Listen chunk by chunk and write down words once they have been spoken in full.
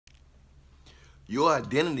Your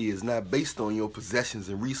identity is not based on your possessions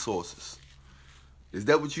and resources. Is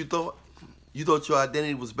that what you thought? You thought your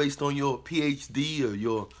identity was based on your PhD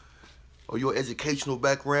or your educational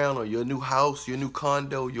background or your new house, your new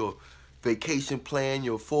condo, your vacation plan,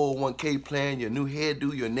 your 401k plan, your new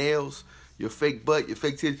hairdo, your nails, your fake butt, your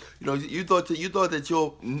fake titties. You know, you thought that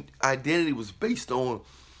your identity was based on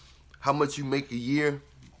how much you make a year.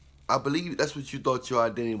 I believe that's what you thought your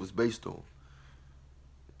identity was based on.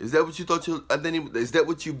 Is that what you thought your identity? Is that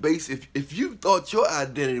what you base? If you thought your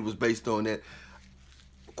identity was based on that,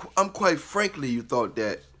 I'm quite frankly, you thought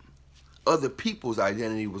that other people's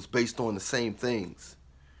identity was based on the same things.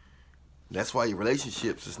 That's why your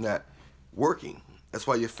relationships is not working. That's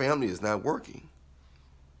why your family is not working.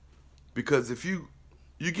 Because if you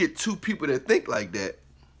get two people that think like that,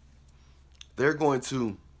 they're going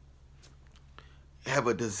to have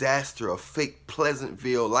a disaster, a fake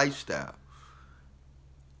Pleasantville lifestyle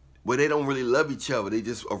where they don't really love each other. They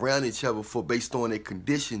just around each other based on their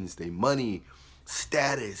conditions, their money,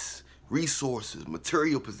 status, resources,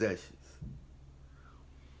 material possessions.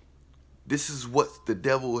 This is what the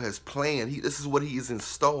devil has planned. This is what he has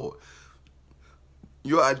installed.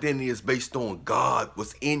 Your identity is based on God,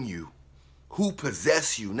 what's in you. Who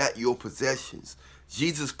possess you, not your possessions.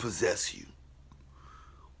 Jesus possess you.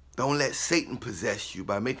 Don't let Satan possess you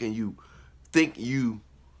by making you think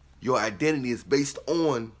your identity is based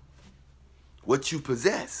on what you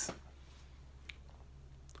possess.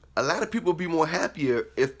 A lot of people would be more happier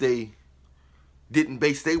if they didn't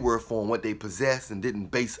base their worth on what they possess and didn't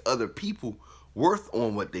base other people's worth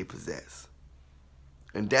on what they possess.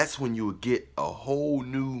 And that's when you would get a whole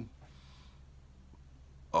new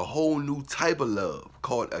type of love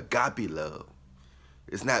called agape love.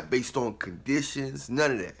 It's not based on conditions,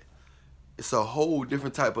 none of that. It's a whole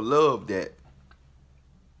different type of love that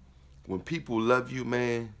when people love you,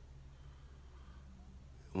 man,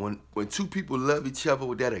 when two people love each other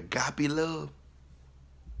with that agape love,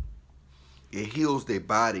 it heals their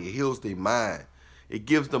body, it heals their mind. It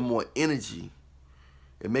gives them more energy.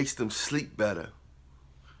 It makes them sleep better.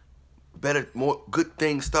 More good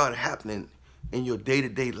things start happening in your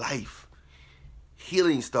day-to-day life.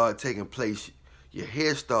 Healing start taking place. Your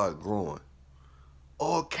hair start growing.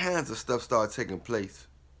 All kinds of stuff start taking place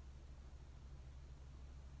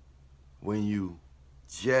when you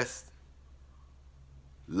just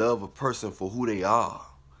love a person for who they are,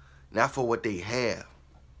 not for what they have.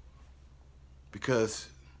 Because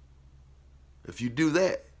if you do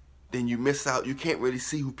that, then you miss out. You can't really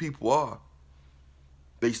see who people are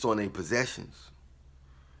based on their possessions.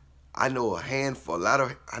 I know a lot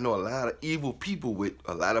of evil people with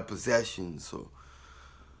a lot of possessions, or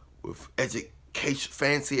with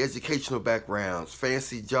fancy educational backgrounds,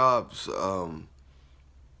 fancy jobs, a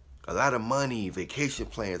lot of money, vacation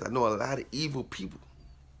plans. I know a lot of evil people.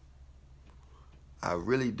 I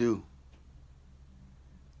really do.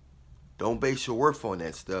 Don't base your worth on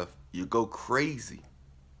that stuff. You go crazy.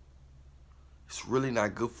 It's really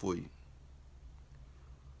not good for you.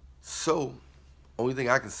 So, only thing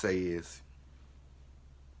I can say is,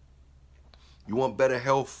 you want better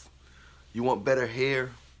health, you want better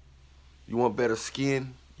hair, you want better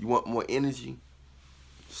skin, you want more energy,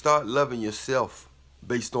 start loving yourself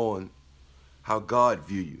based on how God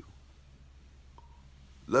view you.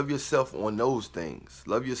 Love yourself on those things.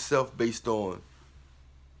 Love yourself based on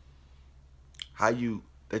how your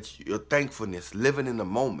thankfulness, living in the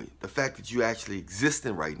moment, the fact that you actually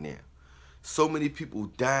existing right now. So many people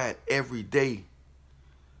dying every day.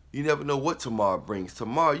 You never know what tomorrow brings.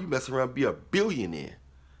 Tomorrow you mess around and be a billionaire.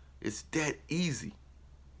 It's that easy.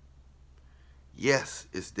 Yes,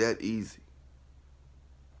 it's that easy.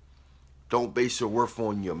 Don't base your worth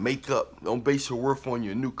on your makeup. Don't base your worth on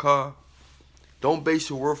your new car. Don't base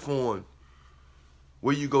your worth on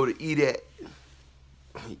where you go to eat at.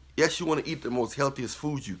 Yes, you want to eat the most healthiest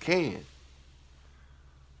foods you can.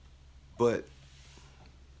 But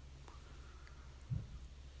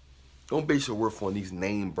don't base your worth on these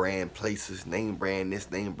name brand places, name brand this,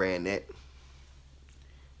 name brand that.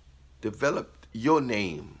 Develop your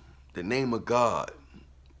name, the name of God.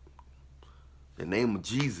 The name of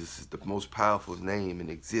Jesus is the most powerful name in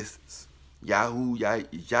existence. Yahoo,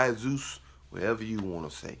 Jesus, whatever you want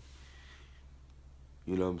to say.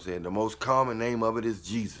 You know what I'm saying? The most common name of it is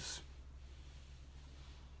Jesus.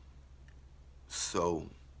 So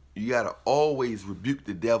you got to always rebuke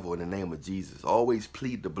the devil in the name of Jesus. Always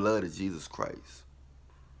plead the blood of Jesus Christ.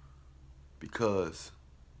 Because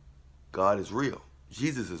God is real.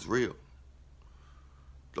 Jesus is real.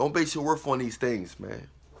 Don't base your worth on these things, man.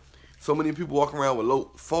 So many people walking around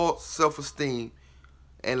with false self-esteem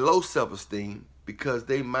and low self-esteem because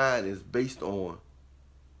their mind is based on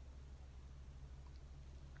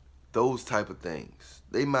those type of things.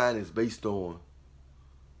 Their mind is based on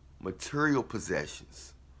material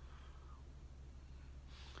possessions.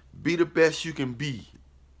 Be the best you can be.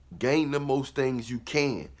 Gain the most things you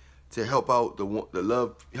can to help out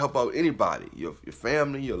help out anybody, your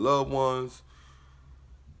family, your loved ones.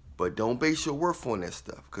 But don't base your worth on that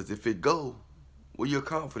stuff, because if it go, where your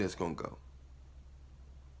confidence gonna go?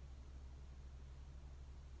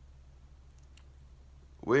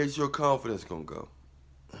 Where's your confidence gonna go?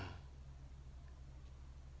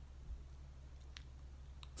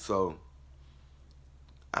 So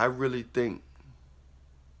I really think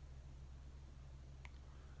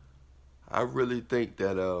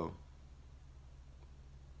that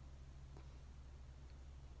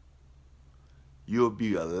you'll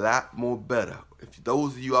be a lot more better. If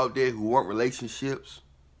those of you out there who want relationships,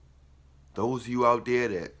 those of you out there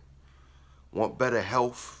that want better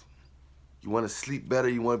health, you want to sleep better,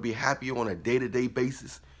 you want to be happier on a day-to-day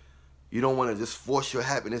basis, you don't want to just force your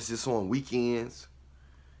happiness just on weekends.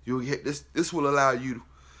 You'll get this will allow you,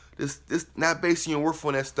 this not basing your worth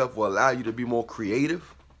on that stuff will allow you to be more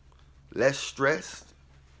creative, less stressed,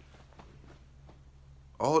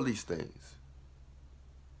 all these things.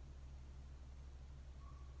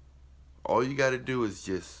 All you got to do is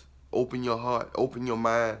just open your heart, open your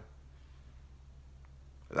mind,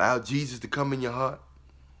 allow Jesus to come in your heart.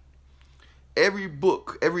 Every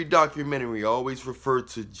book, every documentary always referred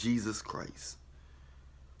to Jesus Christ.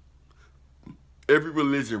 Every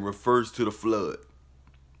religion refers to the flood.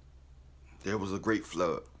 There was a great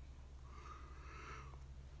flood.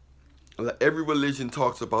 Every religion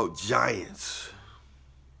talks about giants.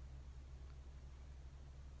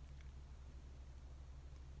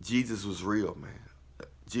 Jesus was real, man.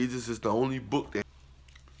 Jesus is the only book that,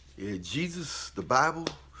 Jesus, the Bible,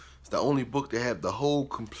 is the only book that have the whole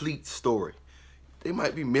complete story. They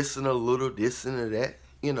might be missing a little this and that,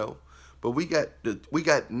 you know, but we got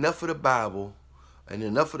enough of the Bible and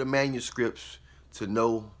enough of the manuscripts to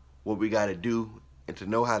know what we got to do and to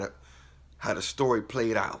know how the story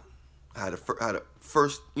played out, how the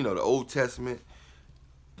first, you know, the Old Testament,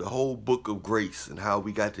 the whole book of grace, and how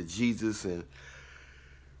we got to Jesus and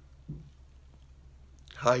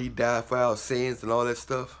how he died for our sins and all that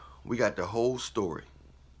stuff. We got the whole story.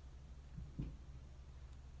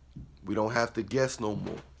 We don't have to guess no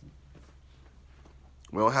more.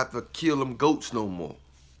 We don't have to kill them goats no more,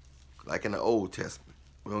 like in the Old Testament.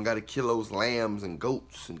 We don't got to kill those lambs and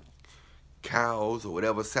goats and cows or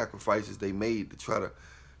whatever sacrifices they made to try to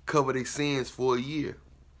cover their sins for a year.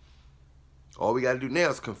 All we got to do now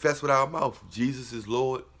is confess with our mouth, Jesus is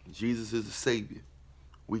Lord, Jesus is the Savior.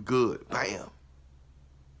 We good. Bam.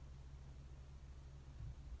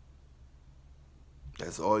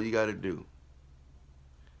 That's all you got to do.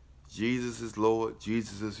 Jesus is Lord.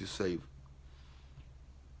 Jesus is your Savior.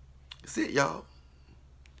 That's it, y'all.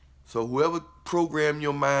 So whoever programmed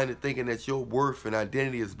your mind into thinking that your worth and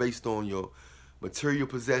identity is based on your material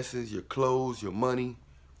possessions, your clothes, your money,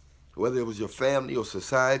 whether it was your family or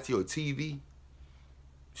society or TV,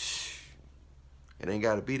 it ain't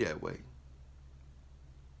got to be that way.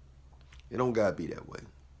 It don't got to be that way.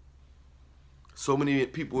 So many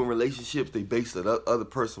people in relationships, they base the other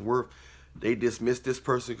person's worth. They dismiss this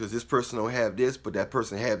person because this person don't have this, but that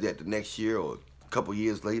person have that the next year or a couple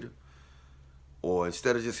years later. Or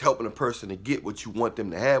instead of just helping a person to get what you want them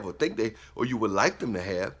to have or or you would like them to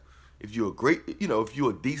have, if you're a great, you know, if you're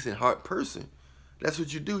a decent heart person, that's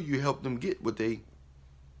what you do. You help them get what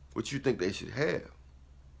you think they should have.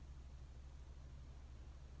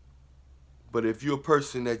 But if you're a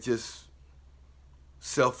person that just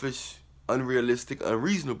selfish, unrealistic,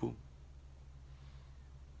 unreasonable,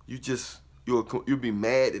 you'll be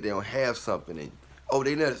mad that they don't have something, and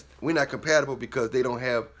we're not compatible because they don't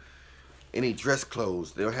have any dress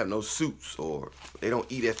clothes, they don't have no suits, or they don't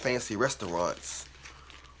eat at fancy restaurants,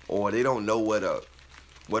 or they don't know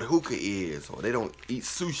what hookah is, or they don't eat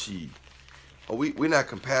sushi, or we're not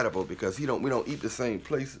compatible because we don't eat the same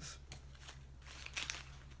places.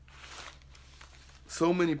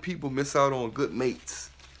 So many people miss out on good mates.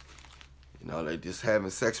 You know, they just having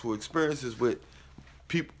sexual experiences with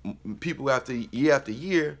people after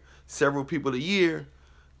year, several people a year,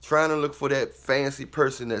 trying to look for that fancy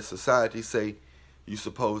person that society say you're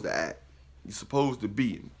supposed to act, you're supposed to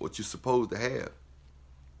be, what you're supposed to have.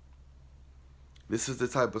 This is the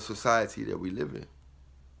type of society that we live in.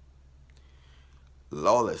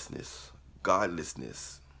 Lawlessness,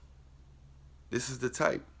 godlessness. This is the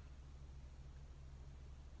type.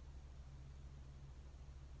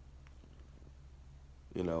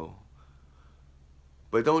 You know,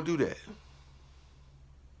 but don't do that.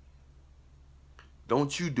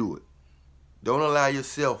 Don't you do it. Don't allow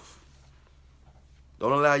yourself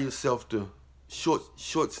to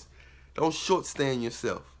don't short stand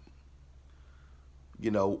yourself.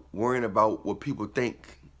 You know, worrying about what people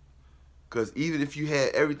think. Because even if you had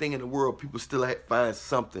everything in the world, people still find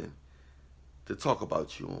something to talk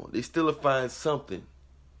about you on. They still find something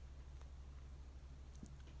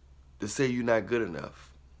to say you're not good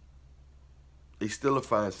enough. They still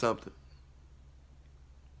find something.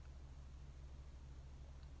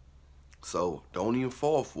 So don't even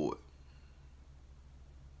fall for it.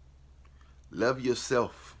 Love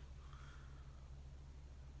yourself.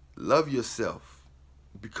 Love yourself.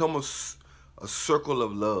 Become a circle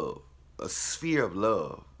of love, a sphere of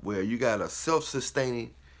love, where you got a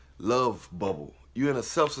self-sustaining love bubble. You're in a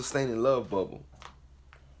self-sustaining love bubble.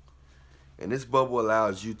 And this bubble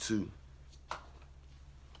allows you to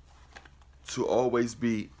always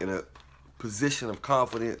be in a position of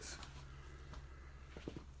confidence.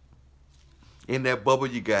 In that bubble,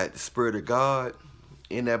 you got the Spirit of God.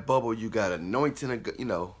 In that bubble, you got anointing of, you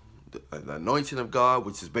know, the anointing of God,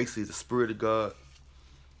 which is basically the Spirit of God.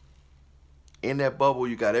 In that bubble,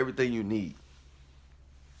 you got everything you need.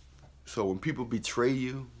 So when people betray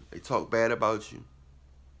you, they talk bad about you,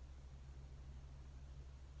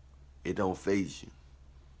 it don't faze you.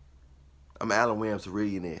 I'm Allan Reallionaire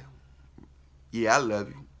Millionaire. Yeah, I love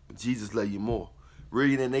you, but Jesus love you more.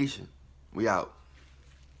 Millionaire Nation, we out.